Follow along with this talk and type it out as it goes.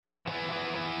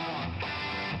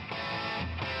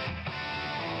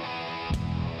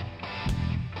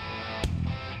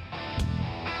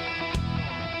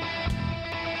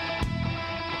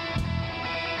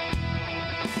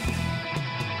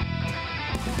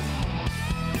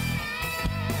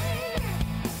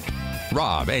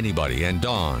Rob, anybody, and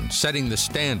Dawn setting the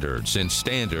standard since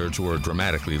standards were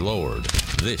dramatically lowered.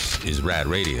 This is RAD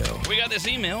Radio. We got this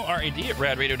email,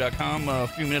 RAD@radradio.com, a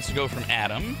few minutes ago from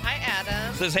Adam. Hi,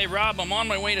 Adam. It says, hey, Rob, I'm on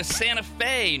my way to Santa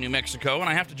Fe, New Mexico, and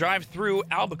I have to drive through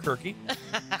Albuquerque.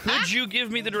 Could you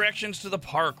give me the directions to the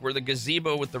park where the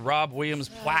gazebo with the Rob Williams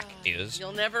plaque is?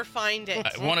 You'll never find it.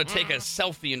 I want to take a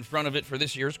selfie in front of it for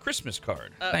this year's Christmas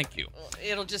card. Thank you.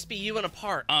 It'll just be you in a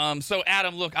park. So,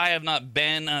 Adam, look, I have not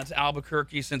been to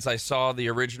Albuquerque since I saw the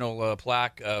original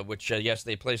plaque, which, yes,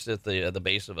 they placed it at the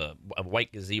base of a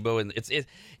white gazebo. And it's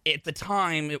at the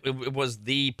time, it was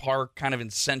the park kind of in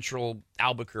central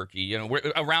Albuquerque, you know,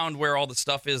 around where all the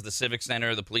stuff is, the Civic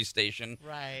Center, the police station.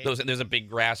 Right. There's a big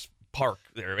grass park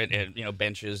there, and you know,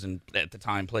 benches and, at the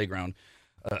time, playground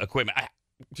equipment.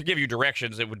 To give you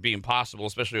directions, it would be impossible,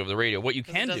 especially over the radio. What you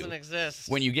can do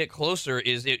when you get closer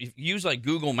is if you use like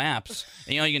Google Maps,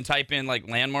 and, you know, you can type in like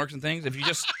landmarks and things. If you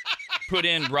just put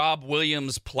in Rob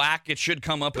Williams plaque, it should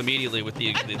come up immediately with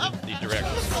the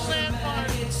directions.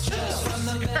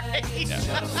 Yeah.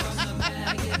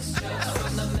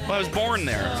 Well, I was born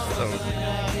there, so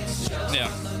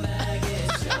yeah.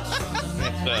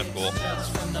 That's cool.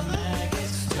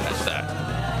 That's that.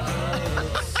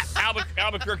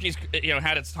 Albuquerque's, you know,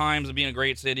 had its times of being a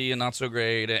great city and not so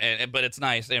great, but it's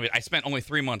nice. I mean, I spent only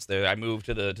 3 months there. I moved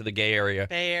to the gay area.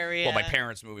 Bay Area. Well, my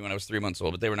parents moved me when I was 3 months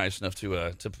old, but they were nice enough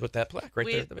to put that plaque right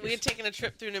there at the base. We had taken a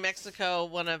trip through New Mexico.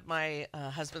 One of my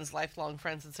husband's lifelong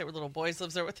friends and say we're little boys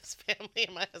lives there with his family,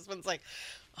 and my husband's like,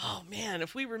 "Oh man,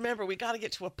 if we remember, we got to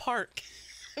get to a park."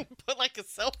 Put like a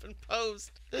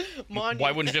self-imposed monument.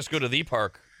 Why wouldn't you just go to the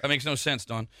park? That makes no sense,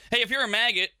 Don. Hey, if you're a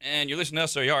maggot and you're listening to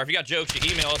us, so you are. If you got jokes, you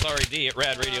email us,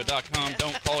 RAD@radradio.com.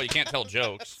 Don't call. You can't tell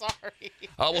jokes. Sorry.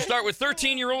 We'll start with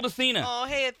 13-year-old Athena. Oh,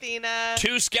 hey, Athena.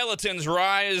 2 skeletons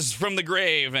rise from the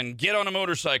grave and get on a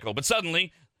motorcycle. But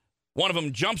suddenly, one of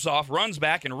them jumps off, runs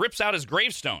back, and rips out his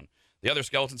gravestone. The other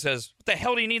skeleton says, what the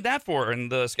hell do you need that for?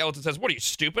 And the skeleton says, what are you,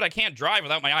 stupid? I can't drive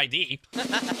without my ID.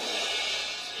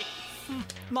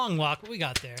 Long walk, we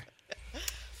got there.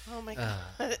 Oh, my God.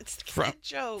 It's the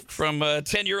jokes. From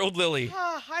 10-year-old Lily.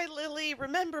 Hi, Lily.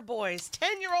 Remember, boys,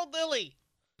 10-year-old Lily.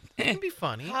 It can be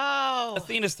funny. Oh.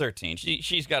 Athena's 13.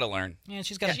 She's got to learn. Yeah,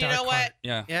 she's got a You dark know what? heart.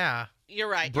 Yeah. Yeah. You're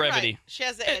right. Brevity. You're right. She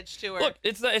has the edge to her. Look,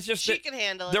 it's just she can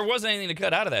handle it. There wasn't anything to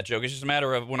cut out of that joke. It's just a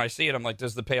matter of when I see it, I'm like,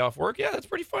 does the payoff work? Yeah, that's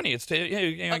pretty funny. It's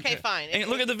okay, fine. And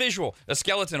look at the visual: a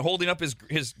skeleton holding up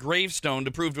his gravestone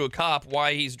to prove to a cop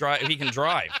why he can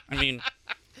drive. I mean,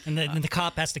 and the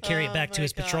cop has to carry it back to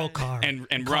his patrol car and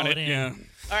run it. Yeah.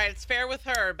 All right, it's fair with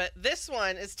her, but this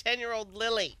one is 10-year-old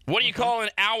Lily. What do you call an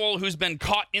owl who's been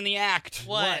caught in the act?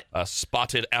 What? A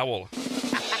spotted owl.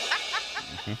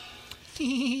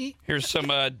 Here's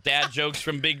some dad jokes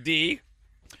from Big D.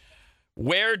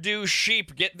 Where do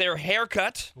sheep get their hair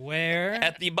cut? Where?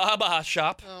 At the Baba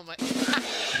shop. Oh, my.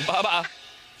 Baba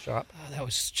shop. Oh, that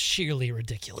was sheerly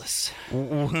ridiculous.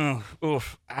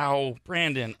 Oof. Ow.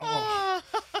 Brandon. Oh.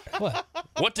 What?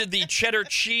 What did the cheddar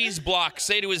cheese block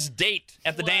say to his date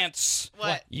at the dance?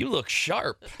 What? You look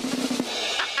sharp.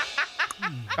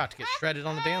 About to get shredded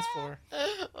on the dance floor.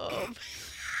 Oh,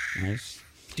 Nice.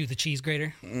 Do the cheese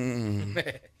grater.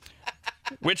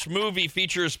 Which movie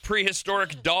features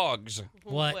prehistoric dogs?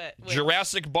 What?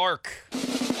 Jurassic Bark.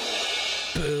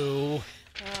 Boo.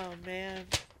 Oh, man.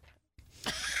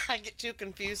 I get too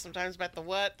confused sometimes about the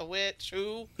what, the which,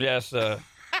 who. Yes.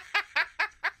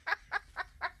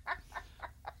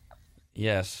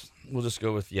 Yes. We'll just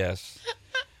go with yes.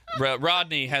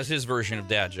 Rodney has his version of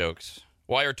dad jokes.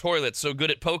 Why are toilets so good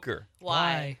at poker?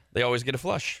 Why? They always get a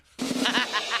flush.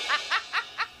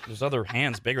 There's other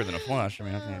hands bigger than a flush. I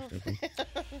mean, that's not stupid.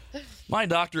 My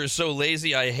doctor is so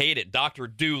lazy, I hate it. Dr.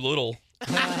 Doolittle.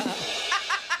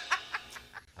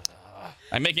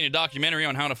 I'm making a documentary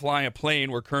on how to fly a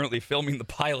plane. We're currently filming the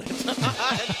pilot.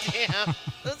 Damn.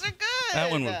 Those are good. That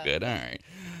one was good. All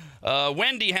right.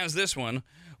 Wendy has this one.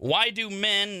 Why do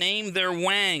men name their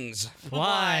wangs?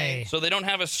 Why? So they don't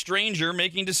have a stranger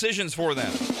making decisions for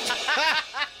them.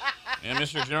 And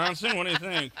Mr. Johnson, what do you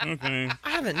think? Okay. I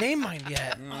haven't named mine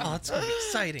yet. Oh, it's going to be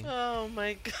exciting. Oh,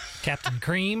 my God. Captain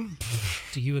Cream,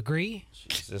 do you agree?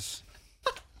 Jesus.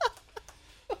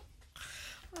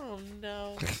 Oh,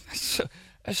 no.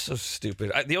 That's so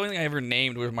stupid. The only thing I ever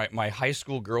named was my high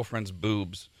school girlfriend's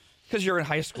boobs. Because you're a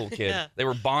high school kid. Yeah. They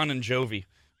were Bon and Jovi.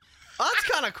 Oh, that's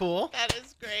kind of cool. That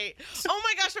is great. Oh,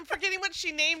 my gosh. I'm forgetting what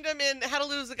she named him in How to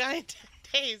Lose a Guy in 10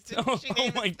 Days. Didn't she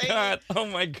name my his baby? God. Oh,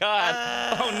 my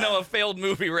God. Oh, no. A failed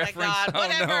movie reference. My God. Oh,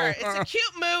 Whatever. no. It's a cute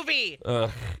movie.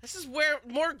 This is where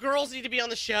more girls need to be on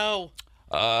the show.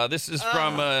 This is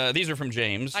from, these are from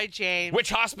James. Hi, James.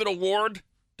 Which hospital ward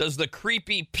does the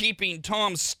creepy, peeping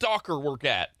Tom stalker work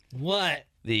at? What?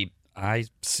 The I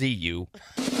see you.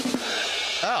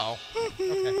 Oh.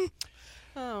 Okay.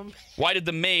 Why did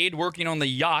the maid working on the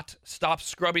yacht stop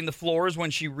scrubbing the floors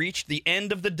when she reached the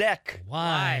end of the deck?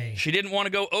 Why? She didn't want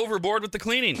to go overboard with the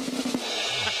cleaning.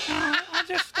 I'll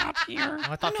just stop here.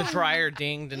 I thought the dryer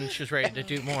dinged and she was ready to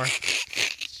do more.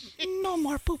 No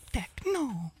more poop deck.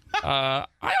 No. I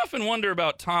often wonder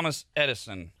about Thomas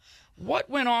Edison. What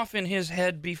went off in his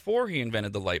head before he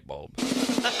invented the light bulb?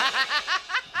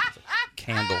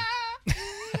 Candle.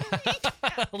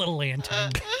 A little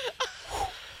lantern.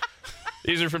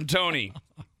 These are from Tony.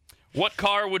 What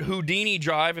car would Houdini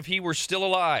drive if he were still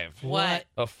alive? What?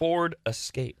 A Ford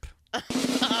Escape.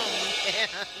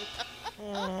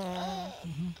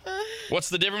 What's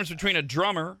the difference between a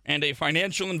drummer and a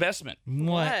financial investment?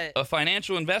 What? A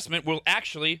financial investment will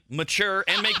actually mature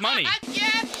and make money.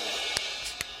 Yes!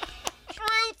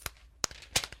 Truth!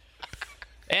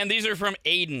 And these are from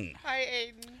Aiden. Hi,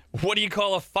 Aiden. What do you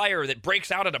call a fire that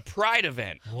breaks out at a pride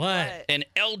event? What? An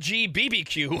LG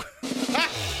BBQ.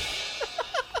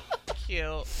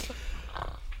 Cute.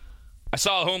 I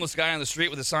saw a homeless guy on the street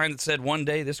with a sign that said, "One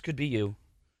day this could be you."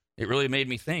 It really made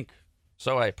me think.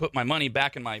 So I put my money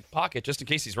back in my pocket just in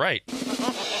case he's right.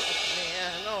 Oh,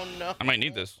 man. Oh, no. I might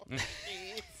need this.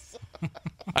 Jeez.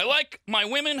 I like my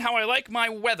women how I like my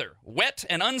weather. Wet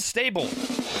and unstable.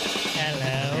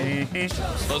 Hello.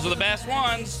 Those are the best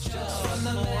ones.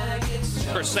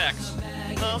 For sex.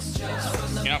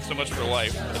 Not so much for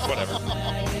life. It's whatever.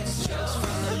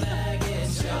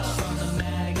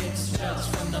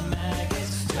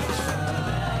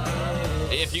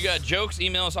 If you got jokes,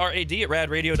 email us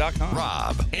rad@radradio.com.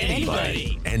 Rob,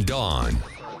 anybody, and Dawn.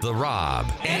 The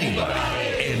Rob,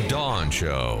 anybody, and Dawn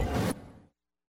Show.